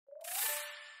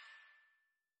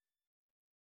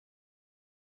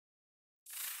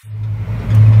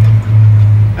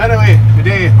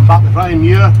I'm back with Ryan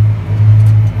Muir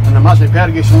and the Massey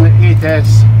Ferguson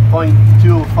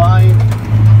 8S.205,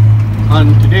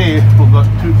 and today we've got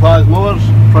two class mowers,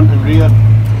 front and rear.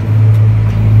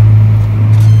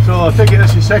 So I take it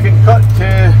this is second cut,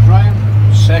 Ryan?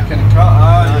 Second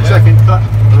cut, yeah. Second cut.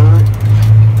 Right.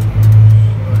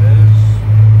 So it is.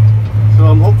 So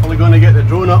I'm hopefully going to get the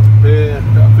drone up, bit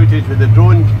of footage with the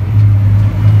drone.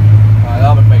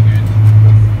 That'll be quite good.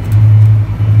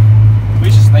 At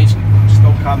least it's nice and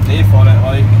still calm day for it,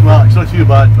 like. Well, it's not too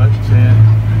bad, but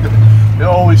it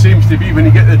always seems to be when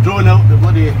you get the drone out, the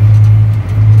bloody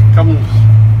comes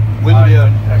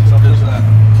windier. Picks up, isn't it?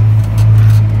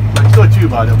 It's not too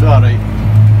bad, it'll be alright.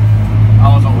 I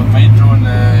was up with my drone.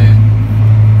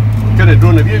 What kind of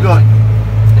drone have you got?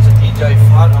 It's a DJI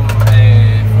Phantom 4.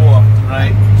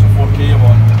 Right. It's a 4K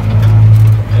one.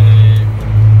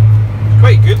 It's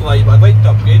quite good, like, but I'd like to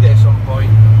upgrade it at some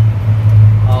point.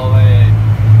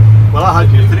 Well, I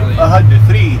had the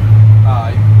three.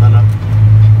 Aye. And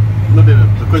maybe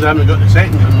because I haven't got the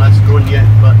settings on this drone yet,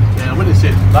 but I wouldn't say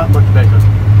it's that much better.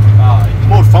 Aye.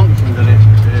 More functions in it,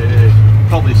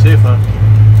 probably safer.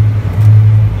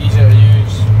 Easier to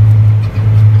use.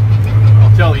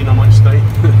 I'll tell you in a month's time.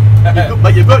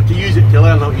 But you've got to use it to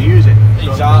learn how to use it.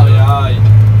 Exactly, aye.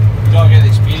 You gotta get the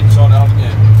experience on it, haven't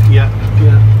you? Yeah,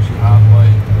 yeah. Which you have,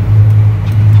 like.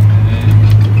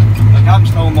 Like I'm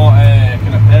still not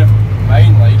kind of perfect with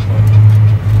mine, like, but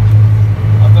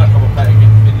I've done a couple of pretty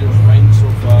good videos of mine so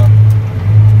far.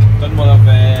 Done one of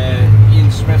Ian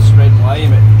Smith's Red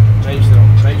Lime at Drivesdale.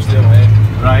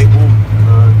 Right.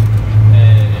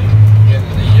 Getting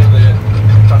in the year there,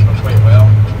 it turned out quite well.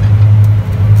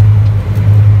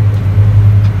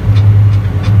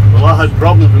 Well, I had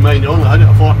problems with mine. I only had it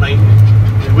a fortnight.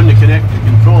 It wouldn't connect to the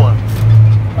controller.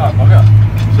 Ah, bugger.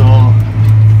 So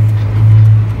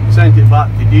sent it back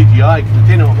to DJI because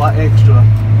they're taking out that extra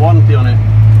warranty on it.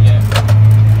 Yeah.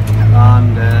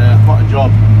 And what a job.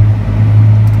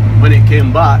 When it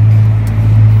came back,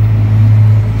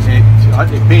 I had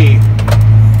to pay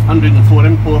 104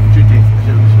 import duty because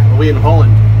it was away in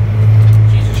Holland.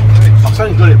 Jesus Christ. I've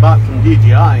since got it back from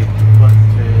DJI, but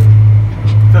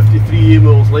 53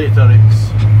 emails later,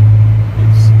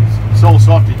 it's all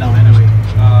sorted now anyway.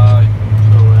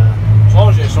 So as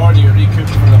long as it's already recouped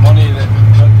for the money that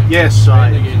yes, aye.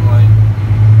 Again, like.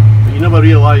 But you never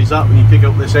realise that when you take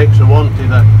up this extra warranty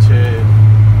that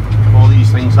all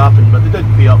these things happen, but they did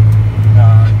pay up.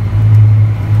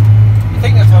 You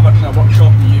think there's ever kind of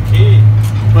workshop in the UK?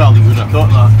 Well, you would have thought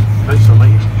that. Thanks so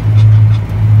much.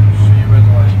 So you would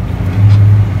like.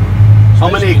 How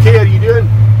many K are you doing?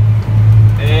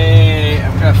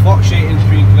 I'm kind of fluctuating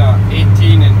between kind of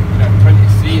 18 and kind of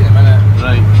 23 at the minute.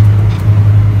 Right.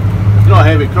 It's not a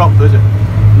heavy crop, is it?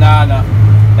 Nah.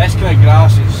 This kind of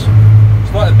grass it's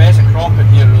not the best at cropping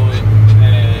here really.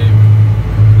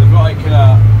 They've got like kind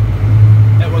of,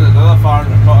 it was another farm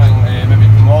they're cutting maybe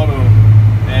tomorrow.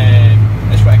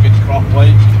 It's got a good crop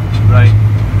like. Right.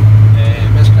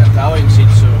 It's kind of Italian seed,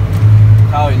 so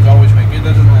Italian's always quite good,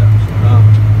 isn't it?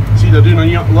 See, they're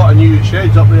doing a lot of new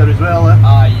sheds up there as well, eh?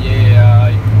 Aye, yeah,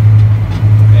 aye.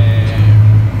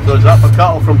 So is that for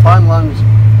cattle from Panlands?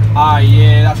 Aye,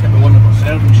 yeah, that's got the one about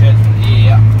serving sheds for the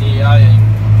AI.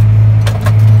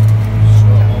 So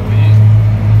it'll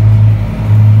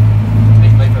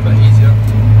make life a bit easier.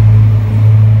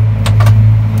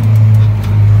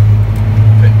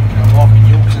 Put kind of locking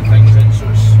yokes and things in, so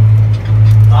it's...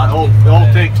 It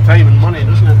all takes time and money,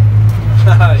 doesn't it?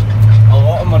 A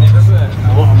lot of money, doesn't it?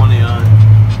 A lot of money, aye.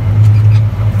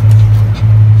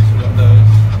 So it does.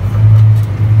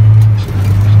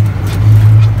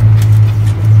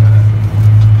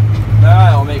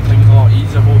 It'll make things a lot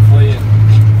easier, hopefully.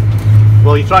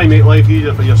 Well, you try and make life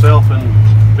easier for yourself and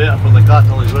better for the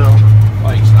cattle as well. Oh,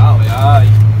 exactly, aye.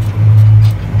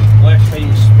 Less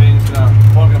time spent kind of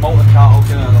talking about the cattle,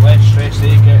 kind of the less stress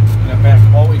they get, and the better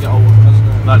quality get all of them, isn't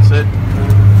it? That's it.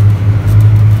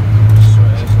 So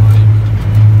it is like.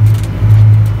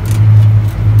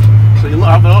 So you're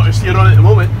not having a lot to steer on at the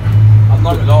moment? I'm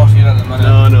not with us here at the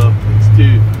minute. No, it's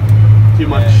too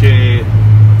much.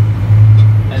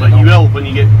 But you will when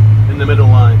you get in the middle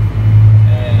line.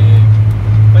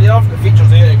 But you have the features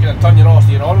there to kind of turn your off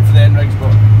steer on for the end rigs,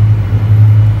 but I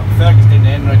prefer to doing the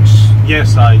end rigs.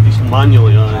 Yes, aye, just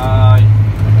manually, aye.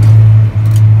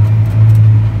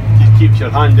 Just keeps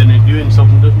your hand in it doing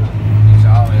something, doesn't it?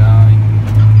 Exactly, aye.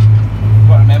 You've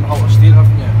got to remember how to steer,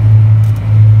 haven't you?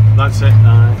 That's it,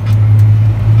 aye.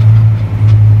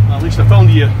 At least I found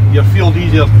your field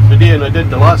easier today than I did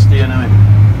the last day anyway.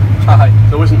 Aye.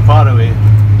 So it wasn't far away.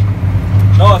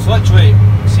 No, it's literally,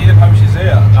 see them houses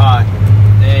there? Aye.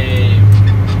 I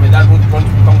mean, that road runs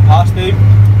come past him.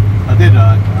 I did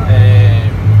that.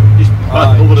 Just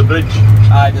over the bridge.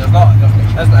 Aye, there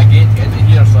isn't a gate to get into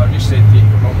here, so I just said take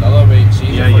them around the other way, it's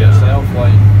easier for yourself,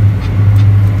 like,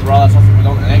 rather something we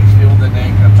down to the next field and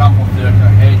then kind of trample through a kind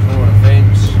of hedge or a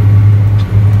fence.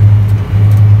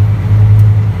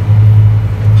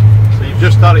 So you've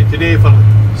just started today for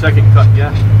second cut,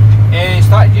 yeah?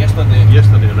 Started yesterday.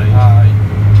 Yesterday, right? Aye.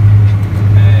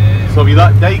 So have you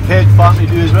that dyke head farm to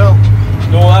do as well?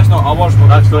 No, that's not ours, but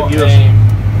that's not yours.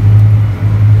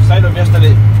 Started off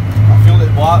yesterday, I feel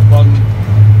that Blackburn,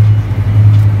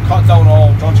 cut down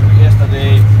all Johnson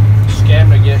yesterday,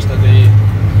 Skemrig yesterday.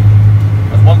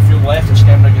 There's one field left at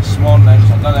Skemrig this morning,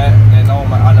 so I've done it, and then all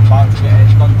my Adam Banks get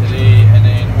it done today, and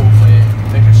then hopefully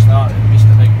make a start at Beast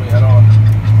Big later on.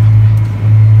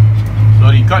 So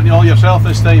are you cutting it all yourself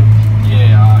this time?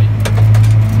 Yeah, aye.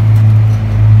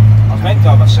 I was meant to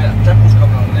have a set of triples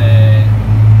coming on the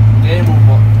demo,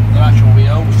 but they're actual way